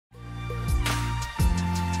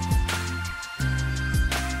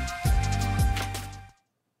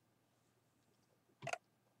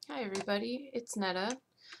Hi everybody, it's Netta.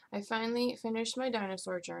 I finally finished my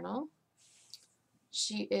dinosaur journal.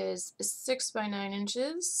 She is 6 by 9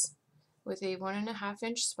 inches with a 1.5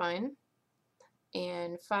 inch spine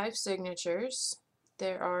and 5 signatures.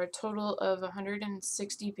 There are a total of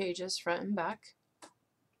 160 pages front and back.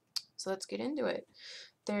 So let's get into it.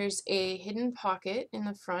 There's a hidden pocket in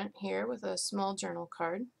the front here with a small journal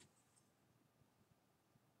card.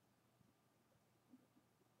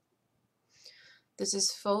 This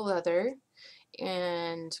is faux leather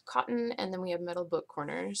and cotton, and then we have metal book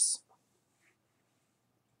corners.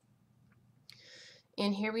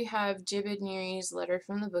 And here we have Jibid Neri's letter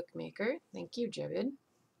from the bookmaker. Thank you, Jibid.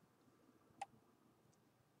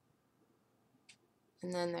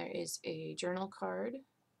 And then there is a journal card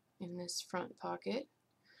in this front pocket.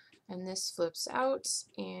 And this flips out,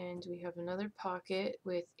 and we have another pocket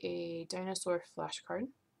with a dinosaur flashcard.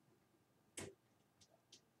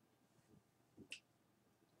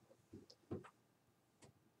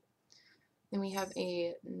 Then we have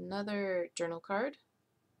another journal card,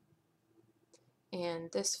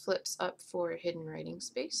 and this flips up for hidden writing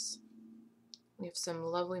space. We have some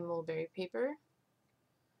lovely mulberry paper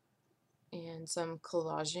and some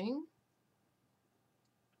collaging,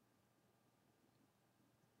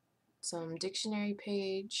 some dictionary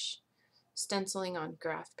page, stenciling on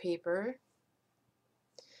graph paper.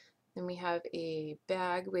 Then we have a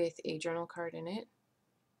bag with a journal card in it,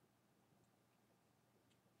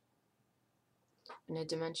 and a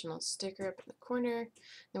dimensional sticker up in the corner.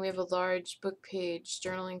 Then we have a large book page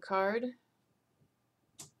journaling card.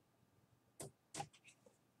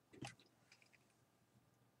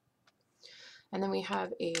 And then we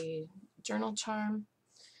have a journal charm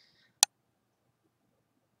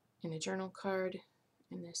and a journal card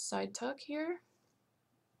in this side tuck here.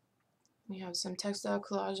 We have some textile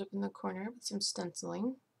collage up in the corner with some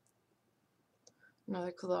stenciling.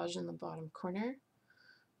 Another collage in the bottom corner.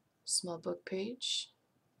 Small book page.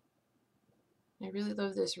 I really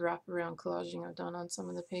love this wraparound collaging I've done on some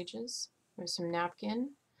of the pages. There's some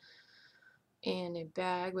napkin and a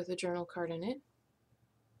bag with a journal card in it.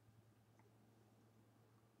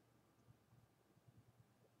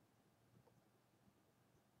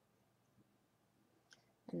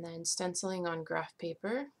 And then stenciling on graph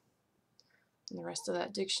paper. And the rest of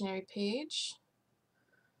that dictionary page.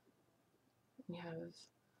 We have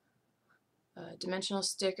a dimensional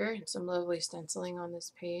sticker and some lovely stenciling on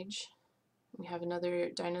this page. We have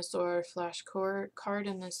another dinosaur flash card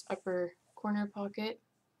in this upper corner pocket.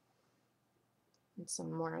 And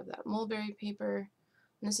some more of that mulberry paper.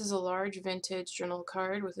 And this is a large vintage journal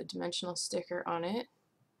card with a dimensional sticker on it.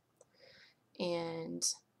 And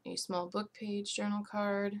a small book page journal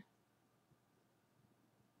card.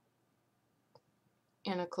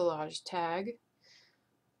 And a collage tag.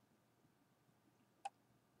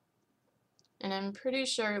 And I'm pretty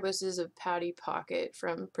sure this is a Patty Pocket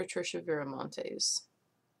from Patricia Viramontes,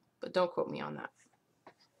 but don't quote me on that.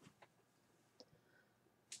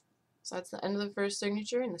 So that's the end of the first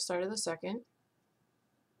signature and the start of the second.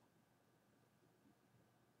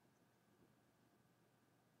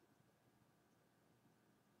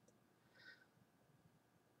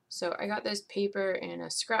 So I got this paper in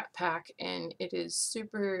a scrap pack, and it is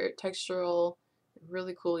super textural,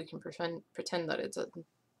 really cool. You can pretend that it's a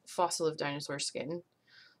fossil of dinosaur skin.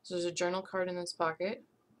 So there's a journal card in this pocket,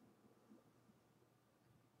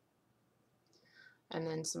 and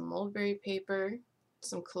then some mulberry paper,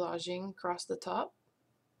 some collaging across the top,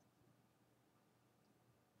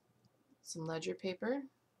 some ledger paper,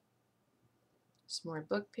 some more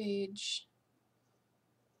book page,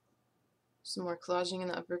 some more collaging in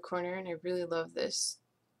the upper corner, and I really love this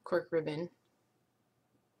cork ribbon.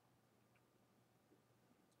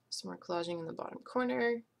 Some more collaging in the bottom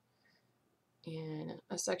corner, and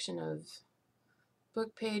a section of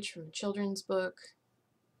book page from a children's book.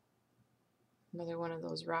 Another one of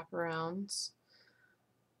those wraparounds.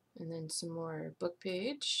 And then some more book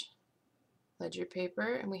page, ledger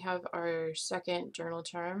paper, and we have our second journal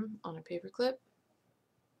charm on a paper clip.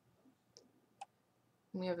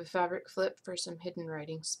 And we have a fabric flip for some hidden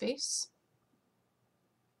writing space.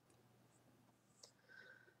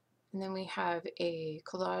 And then we have a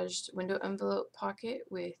collaged window envelope pocket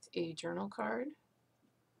with a journal card.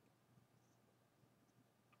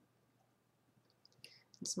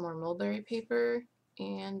 And some more mulberry paper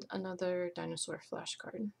and another dinosaur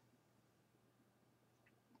flashcard.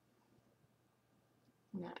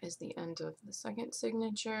 And that is the end of the second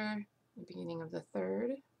signature, the beginning of the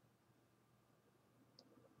third.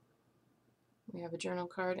 We have a journal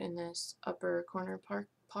card in this upper corner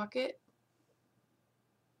pocket.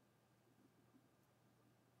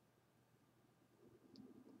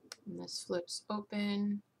 this flips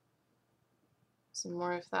open. Some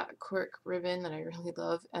more of that cork ribbon that I really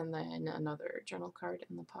love, and then another journal card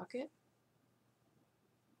in the pocket.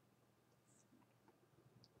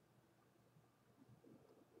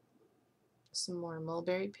 Some more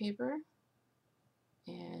mulberry paper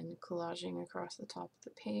and collaging across the top of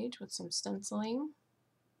the page with some stenciling.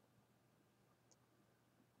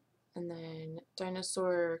 And then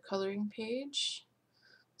dinosaur coloring page,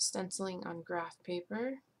 stenciling on graph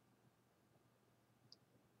paper.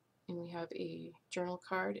 And we have a journal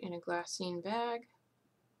card in a glassine bag.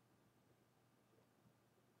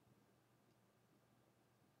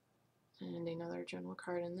 And another journal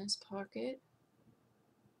card in this pocket.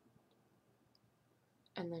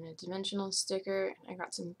 And then a dimensional sticker. I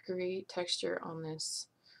got some great texture on this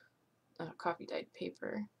coffee dyed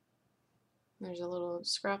paper. There's a little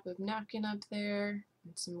scrap of napkin up there,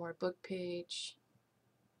 and some more book page,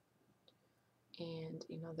 and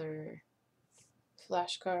another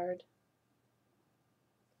flashcard.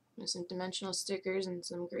 There's some dimensional stickers and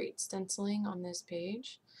some great stenciling on this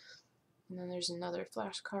page. And then there's another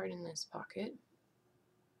flashcard in this pocket.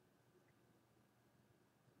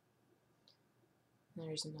 And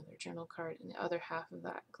there's another journal card in the other half of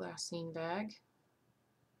that glassine bag.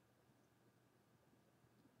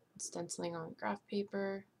 Stenciling on graph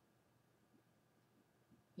paper.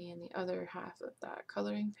 And the other half of that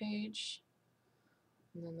coloring page.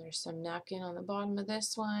 And then there's some napkin on the bottom of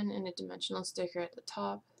this one, and a dimensional sticker at the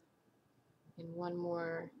top. And one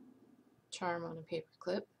more charm on a paper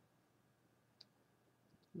clip.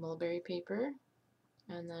 Mulberry paper,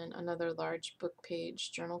 and then another large book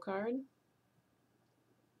page journal card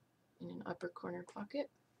in an upper corner pocket.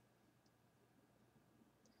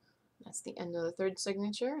 That's the end of the third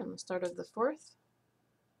signature and the start of the fourth.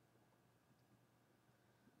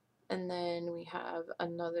 And then we have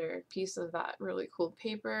another piece of that really cool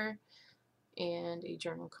paper and a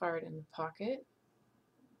journal card in the pocket.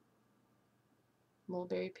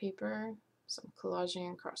 Mulberry paper, some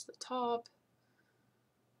collaging across the top,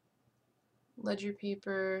 ledger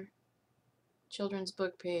paper, children's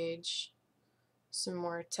book page, some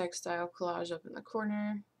more textile collage up in the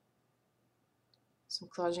corner, some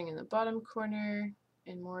collaging in the bottom corner,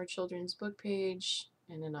 and more children's book page,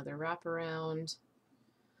 and another wraparound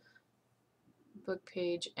book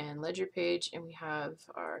page and ledger page, and we have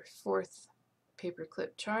our fourth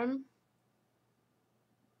paperclip charm,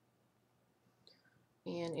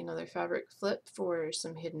 and another fabric flip for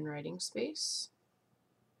some hidden writing space,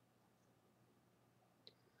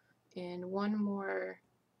 and one more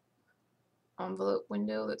envelope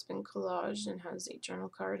window that's been collaged and has a journal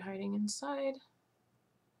card hiding inside,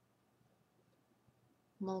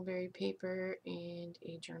 mulberry paper, and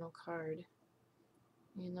a journal card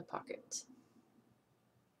in the pocket.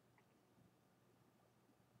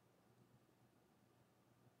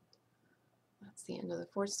 That's the end of the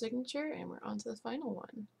fourth signature, and we're on to the final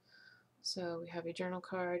one. So we have a journal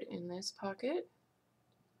card in this pocket,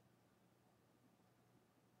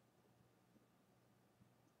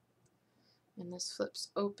 and this flips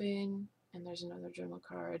open, and there's another journal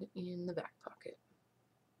card in the back pocket.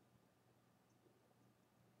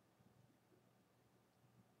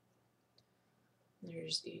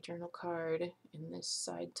 There's a journal card in this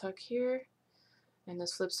side tuck here, and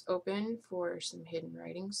this flips open for some hidden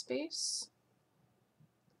writing space.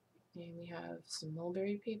 And we have some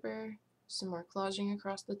mulberry paper, some more collaging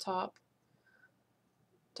across the top,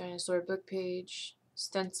 dinosaur book page,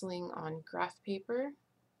 stenciling on graph paper.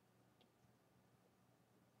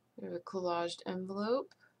 We have a collaged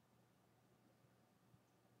envelope.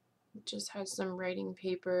 It just has some writing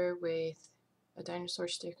paper with a dinosaur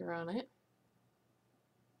sticker on it.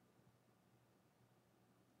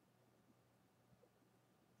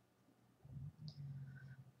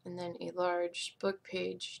 And then a large book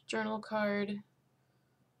page journal card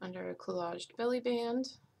under a collaged belly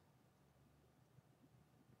band.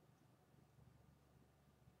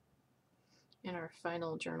 And our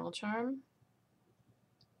final journal charm.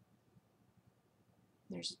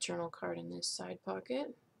 There's a journal card in this side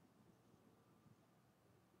pocket.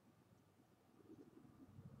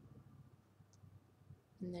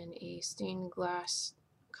 And then a stained glass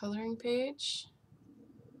coloring page.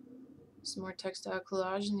 Some more textile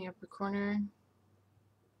collage in the upper corner.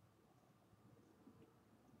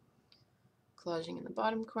 Collaging in the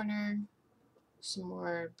bottom corner. Some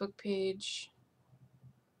more book page.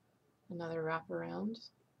 Another wraparound.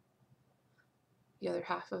 The other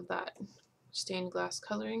half of that stained glass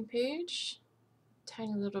coloring page.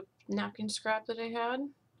 Tiny little napkin scrap that I had.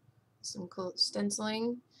 Some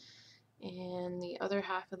stenciling. and the other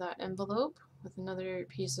half of that envelope with another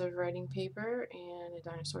piece of writing paper and a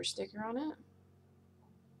dinosaur sticker on it.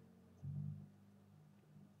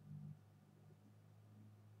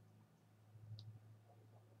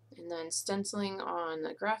 And then stenciling on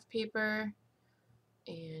the graph paper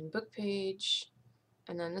and book page.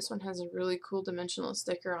 And then this one has a really cool dimensional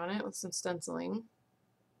sticker on it with some stenciling.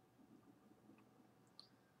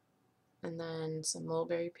 And then some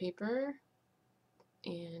mulberry paper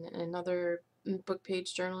and another book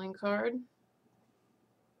page journaling card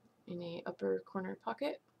in a upper corner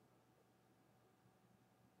pocket.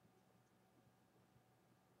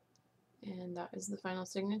 And that is the final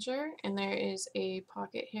signature. And there is a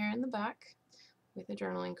pocket here in the back with a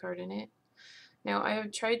journaling card in it. Now I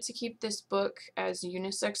have tried to keep this book as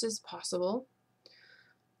unisex as possible.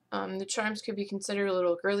 The charms could be considered a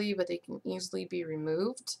little girly, but they can easily be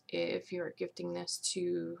removed if you are gifting this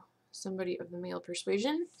to somebody of the male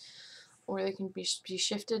persuasion, or they can be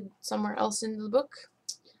shifted somewhere else into the book.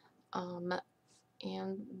 And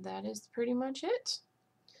that is pretty much it.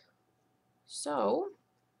 So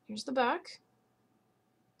here's the back.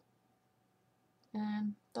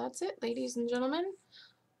 And that's it, ladies and gentlemen.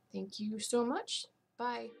 Thank you so much.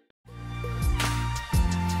 Bye.